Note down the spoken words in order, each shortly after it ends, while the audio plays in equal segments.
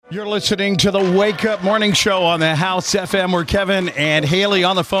You're listening to the Wake Up Morning Show on the House FM. We're Kevin and Haley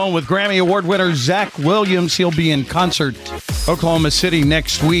on the phone with Grammy Award winner Zach Williams. He'll be in concert Oklahoma City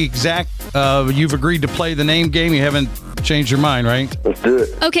next week. Zach, you've agreed to play the name game. You haven't changed your mind, right? Let's do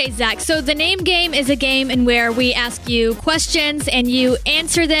it. Okay, Zach. So the name game is a game in where we ask you questions and you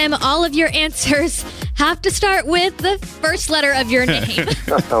answer them. All of your answers have to start with the first letter of your name.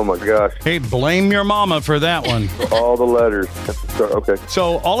 Oh, my gosh. Hey, blame your mama for that one. All the letters. Okay.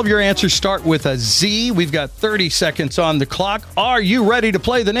 So all of your answers start with a Z. We've got 30 seconds on the clock. Are you ready to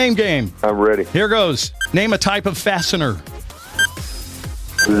play the name game? I'm ready. Here goes. Name a type of fastener.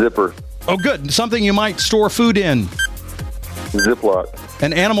 Zipper. Oh, good. Something you might store food in. Ziploc.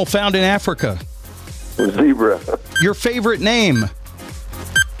 An animal found in Africa. Zebra. Your favorite name.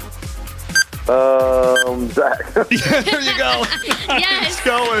 Zach. Yeah, there you go. Yes. It's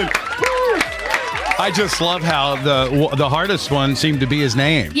going. Woo. I just love how the hardest one seemed to be his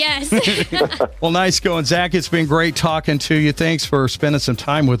name. Yes. Well, nice going, Zach. It's been great talking to you. Thanks for spending some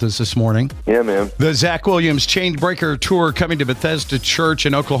time with us this morning. Yeah, man. The Zach Williams Chainbreaker Tour coming to Bethesda Church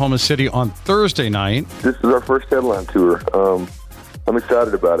in Oklahoma City on Thursday night. This is our first headline tour. I'm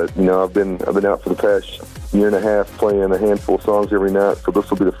excited about it. You know, I've been out for the past year and a half playing a handful of songs every night, so this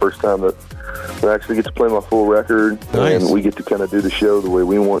will be the first time that I actually get to play my full record. Nice. And we get to kind of do the show the way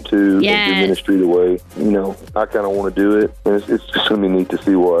we want to, and do ministry the way, you know, I kind of want to do it. And it's just going to be neat to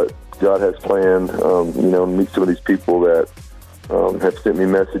see what God has planned, you know, and meet some of these people that have sent me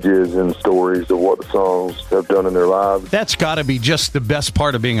messages and stories of what the songs have done in their lives. That's got to be just the best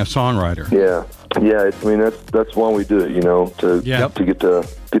part of being a songwriter. Yeah. I mean, that's why we do it, you know, to get to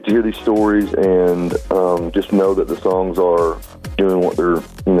hear these stories and just know that the songs are doing what they're,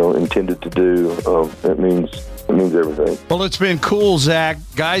 you know, intended to do. It means everything. Well, it's been cool, Zach.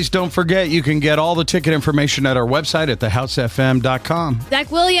 Guys, don't forget, you can get all the ticket information at our website at TheHouseFM.com.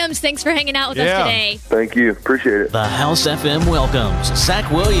 Zach Williams, thanks for hanging out with us today. Thank you. Appreciate it. The House FM welcomes Zach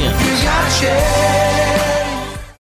Williams.